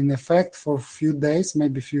still in effect for a few days,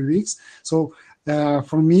 maybe a few weeks. So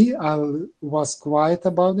for me, I was quiet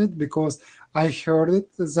about it because I heard it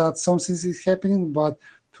that something is happening, but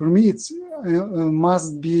for me it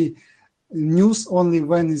must be news only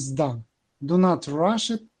when it's done. Do not rush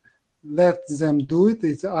it. Let them do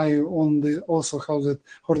it. I also heard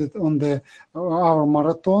it on our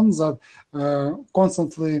marathon that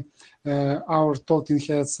constantly our talking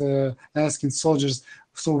heads asking soldiers,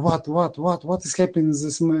 so what is happening in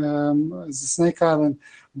this Snake Island?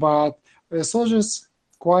 But soldiers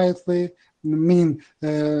quietly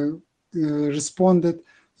responded,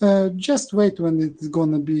 just wait when it's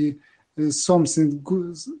gonna be something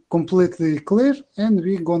good, completely clear, and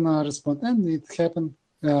we're gonna respond. And it happened.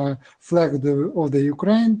 Flag of the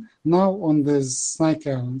Ukraine now on the Snake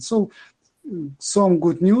Island. So some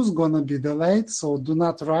good news gonna be delayed, so do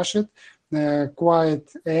not rush it.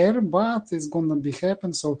 Quiet air, but it's gonna be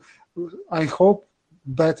happen. So I hope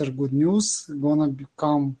better good news gonna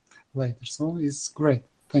come later. So it's great.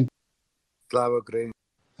 Thank you. Slava Ukraini.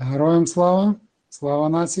 Героям слава, слава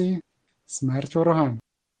нації, смерть ворогам.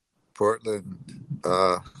 Portland,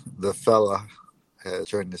 the fella has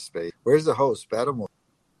joined the space. Where's the host, Battle?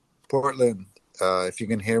 Portland, if you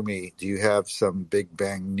can hear me, do you have some Big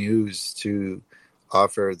Bang news to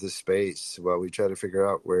offer the space while we try to figure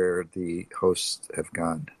out where the hosts have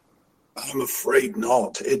gone? I'm afraid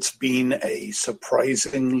not. It's been a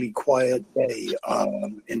surprisingly quiet day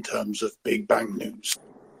in terms of Big Bang news.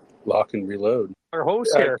 Lock and reload. Our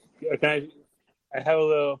host here. I have a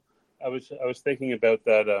little. I was thinking about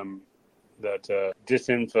that that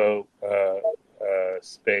disinfo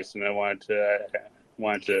space, and I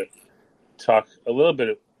wanted to talk a little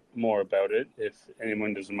bit more about it. If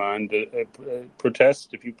anyone doesn't mind,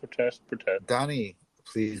 protest. If you protest. Danny,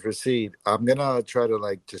 please proceed. I'm gonna try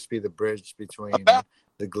to just be the bridge between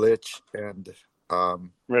the glitch and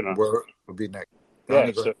Right on. where would be next.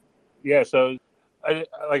 Yeah. Danny, So I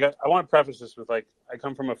want to preface this with I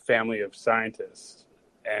come from a family of scientists,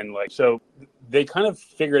 and so they kind of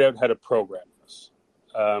figured out how to program this.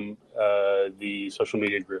 The social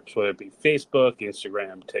media groups, whether it be Facebook,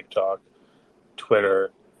 Instagram, TikTok,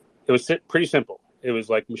 Twitter, it was pretty simple. It was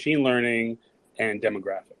like machine learning and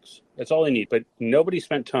demographics. That's all they need. But nobody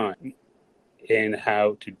spent time in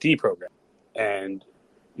how to deprogram. And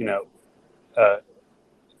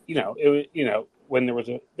when there was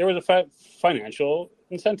a financial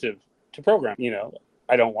incentive to program.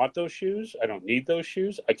 I don't want those shoes. I don't need those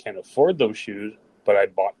shoes. I can't afford those shoes, but I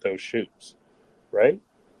bought those shoes, right?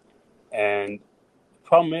 And the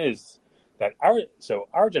problem is that our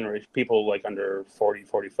generation, people under 40,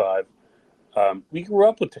 45, we grew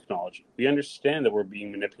up with technology. We understand that we're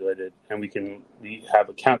being manipulated, and we have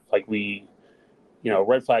account a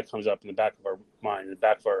red flag comes up in the back of our mind, in the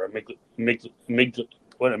back of our amygdala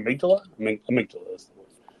is the word.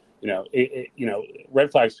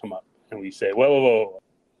 Red flags come up, and we say, whoa,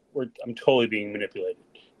 I'm totally being manipulated.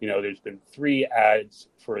 There's been 3 ads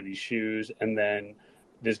for these shoes, and then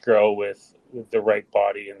this girl with the right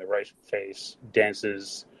body and the right face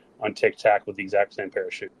dances on TikTok with the exact same pair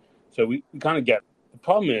of shoes. So we kind of get it. The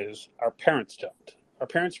problem is our parents don't. Our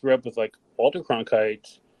parents grew up with Walter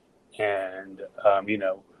Cronkite and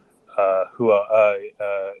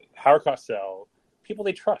Howard Cosell, people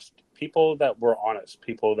they trust, people that were honest,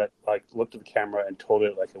 people that looked at the camera and told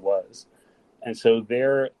it like it was. And so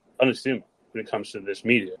they're unassuming when it comes to this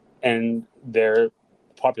media, and their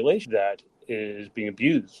population that is being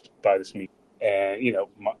abused by this media. And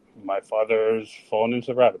my father's fallen into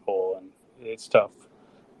the rabbit hole, and it's tough.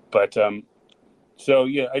 But I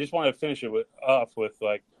just want to finish it off with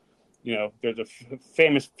there's a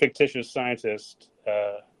famous fictitious scientist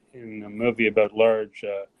in a movie about large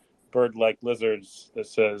bird-like lizards that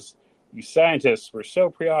says, "You scientists were so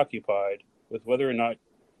preoccupied with whether or not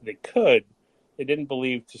they could, they didn't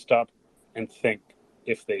believe to stop and think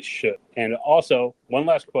if they should." And also, one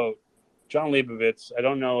last quote, John Leibovitz. I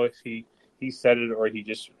don't know if he said it or he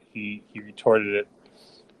retorted it.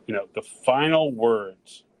 The final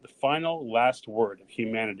last word of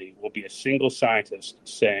humanity will be a single scientist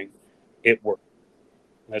saying, "It worked."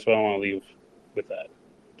 And that's what I want to leave with that.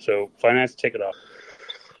 So, finance, take it off.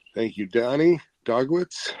 Thank you, Donnie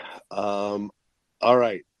Dogwitz. All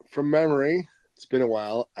right. From memory, it's been a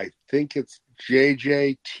while. I think it's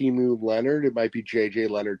JJ Timu Leonard. It might be JJ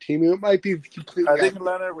Leonard Timu. It might be completely. I think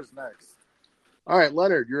Leonard was next. All right,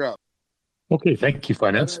 Leonard, you're up. Okay, thank you,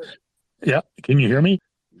 Finance. Yeah, can you hear me?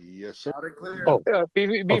 Yes, sir. Loud and clear. Oh,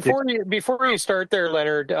 Before you start there,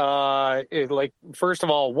 Leonard, first of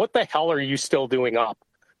all, what the hell are you still doing up?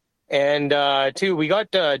 And 2, we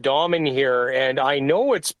got Dom in here, and I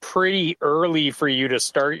know it's pretty early for you to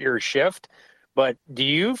start your shift, but do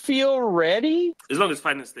you feel ready? As long as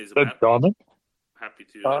finance stays about, Dom? happy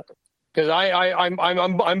to. Because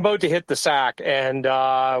I'm about to hit the sack, and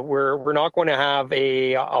we're not going to have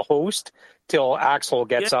a host till Axel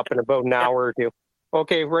gets up in about an hour or 2.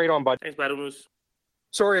 Okay, right on, bud. Thanks, Battlemoose.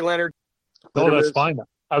 Sorry, Leonard. No, that's fine.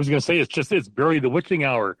 I was going to say it's Barry the Witching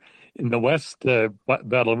Hour in the West,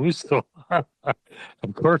 Battlemoose. So of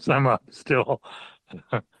course I'm up still.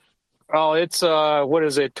 Well, it's what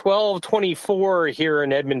is it? 12:24 here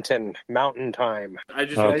in Edmonton, Mountain Time. I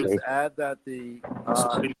just want to add that the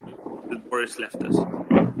Boris left us.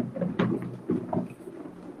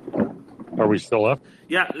 Are we still up?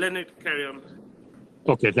 Yeah, Leonard, carry on.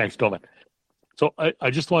 Okay, thanks, Dolan. So I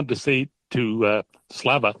just wanted to say to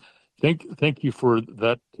Slava, thank you for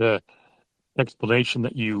that explanation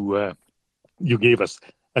that you gave us.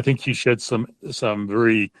 I think you shed some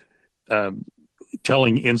very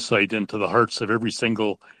telling insight into the hearts of every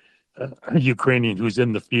single Ukrainian who's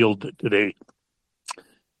in the field today.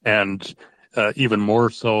 And even more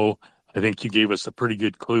so, I think you gave us a pretty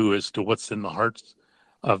good clue as to what's in the hearts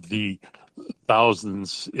of the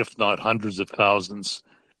thousands, if not hundreds of thousands,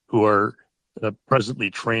 who are presently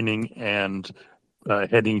training and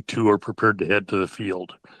heading to or prepared to head to the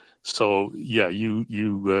field. So, yeah, you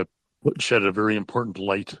shed a very important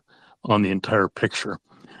light on the entire picture.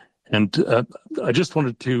 And I just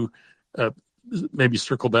wanted to maybe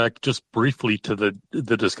circle back just briefly to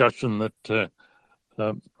the discussion that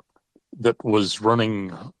that was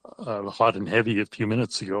running hot and heavy a few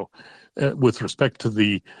minutes ago with respect to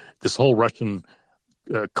this whole Russian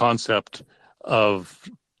concept of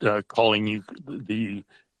calling you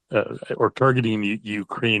or targeting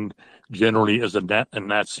Ukraine generally as a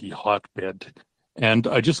Nazi hotbed. And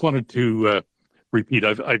I just wanted to repeat,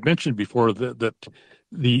 I've mentioned before that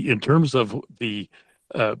in terms of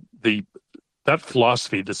that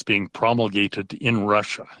philosophy that's being promulgated in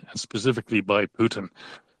Russia, and specifically by Putin,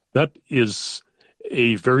 that is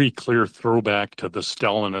a very clear throwback to the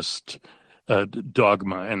Stalinist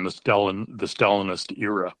dogma and the Stalinist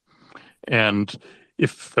era. And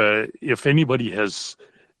if anybody has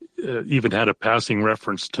even had a passing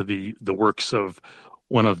reference to the works of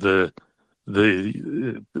one of the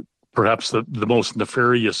perhaps the most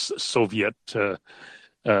nefarious Soviet,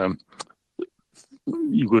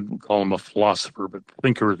 you would call him a philosopher, but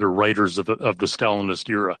thinkers or writers of the Stalinist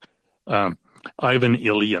era, Ivan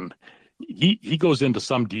Ilyin, he goes into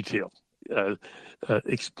some detail,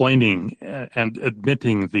 explaining and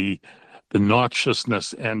admitting the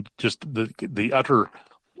noxiousness and just the utter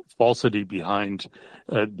falsity behind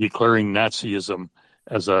declaring Nazism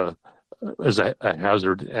as a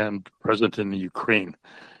hazard and present in the Ukraine.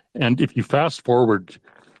 And if you fast forward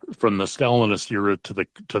from the Stalinist era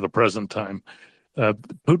to the present time,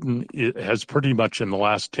 Putin has pretty much in the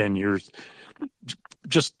last 10 years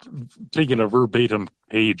just taken a verbatim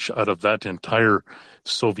page out of that entire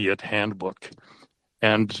Soviet handbook.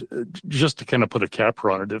 And just to kind of put a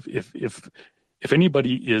capper on it, if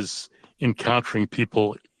anybody is encountering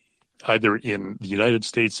people either in the United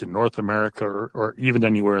States, in North America, or even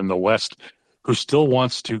anywhere in the West, who still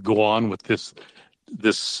wants to go on with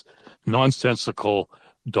this nonsensical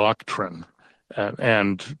doctrine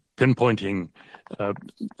and pinpointing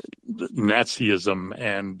Nazism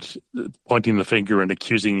and pointing the finger and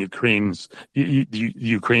accusing Ukraine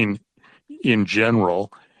in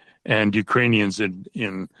general and Ukrainians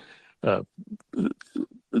in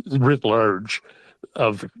writ large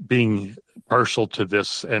of being partial to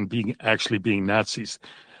this and being Nazis.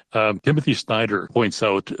 Timothy Snyder points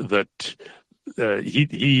out that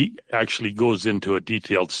he actually goes into a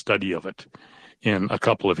detailed study of it in a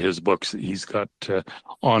couple of his books. He's got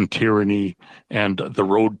On Tyranny and The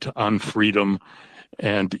Road to Unfreedom,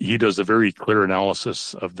 and he does a very clear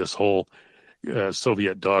analysis of this whole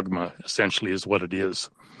Soviet dogma, essentially is what it is.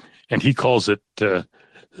 And he calls it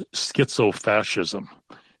schizofascism,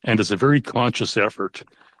 and it's a very conscious effort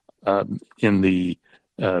in the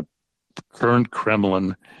current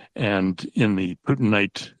Kremlin and in the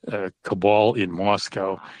Putinite cabal in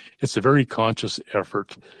Moscow. It's a very conscious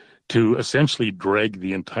effort to essentially drag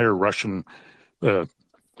the entire Russian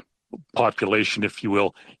population, if you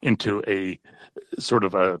will, into a sort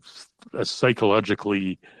of a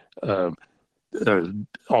psychologically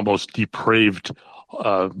almost depraved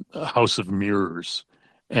house of mirrors.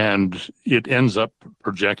 And it ends up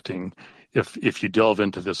projecting, if you delve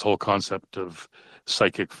into this whole concept of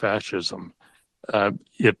psychic fascism,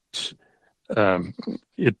 it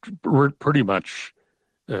pretty much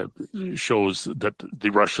shows that the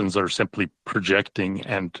Russians are simply projecting,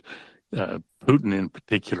 and Putin in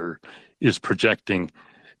particular is projecting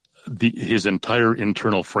his entire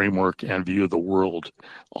internal framework and view of the world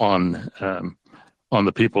on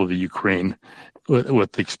the people of the Ukraine,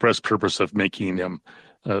 with the express purpose of making them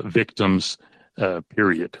victims,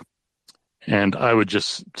 period. And I would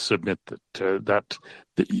just submit that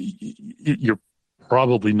you're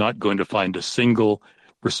probably not going to find a single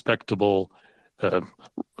respectable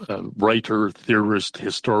writer, theorist,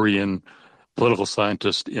 historian, political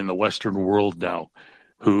scientist in the Western world now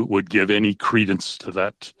who would give any credence to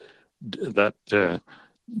that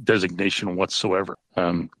designation whatsoever.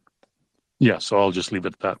 So I'll just leave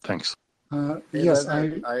it at that. Thanks. Yes,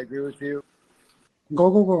 I agree with you. Go.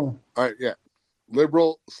 All right, yeah.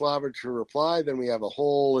 Liberal Slavic to reply, then we have a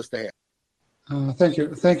whole list of hands. Thank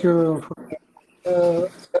you.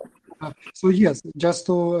 So yes, just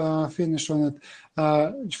to finish on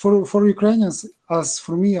it, for Ukrainians, as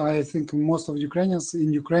for me, I think most of Ukrainians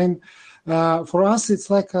in Ukraine, for us, it's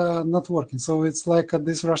like not working. So it's like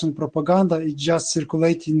this Russian propaganda is just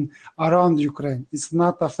circulating around Ukraine. It's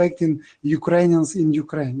not affecting Ukrainians in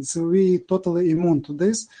Ukraine. So we totally immune to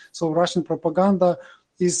this. So Russian propaganda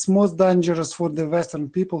is most dangerous for the Western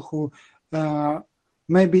people who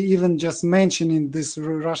maybe even just mentioning this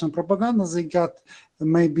Russian propaganda, they got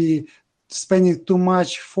maybe spending too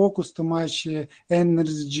much focus, too much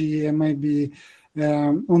energy, maybe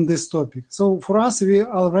on this topic. So for us, we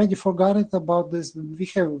already forgot it about this. We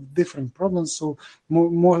have different problems. So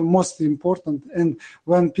most important, and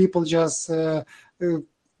when people just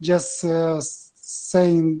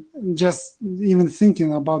saying, just even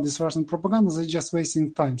thinking about this Russian propaganda, they're just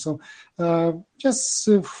wasting time. So just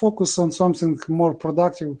focus on something more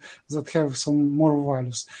productive that have some more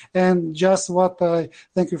values. And just what I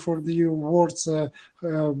thank you for the words,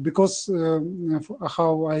 because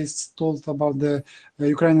how I told about the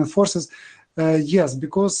Ukrainian forces. Yes,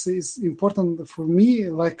 because it's important for me,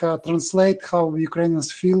 like translate how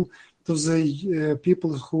Ukrainians feel to the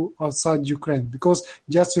people who outside Ukraine. Because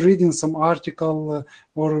just reading some article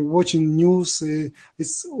or watching news,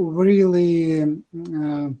 it's really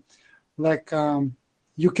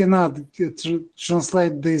you cannot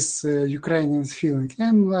translate this Ukrainian feeling.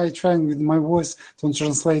 And I try with my voice to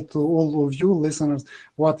translate to all of you listeners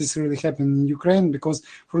what is really happening in Ukraine. Because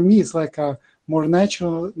for me, it's like a more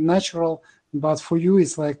natural, but for you,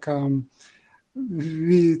 it's like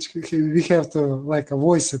we have to like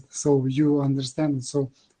voice it so you understand it. So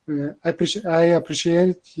I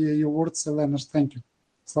appreciate your words, Leonard. Thank you.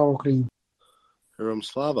 Slava Ukraini. Heroam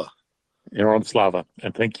Slava. Heroam Slava.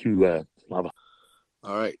 And thank you, Slava.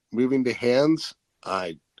 All right. Moving to hands.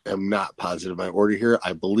 I am not positive my order here.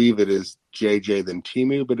 I believe it is JJ then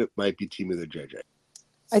Timu, but it might be Timu then JJ.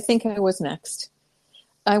 I think I was next.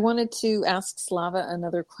 I wanted to ask Slava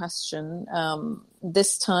another question.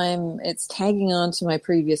 This time it's tagging on to my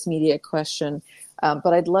previous media question,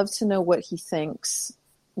 but I'd love to know what he thinks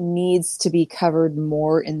needs to be covered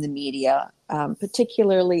more in the media,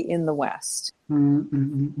 particularly in the West.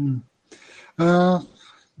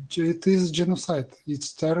 It is genocide.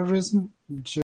 It's terrorism.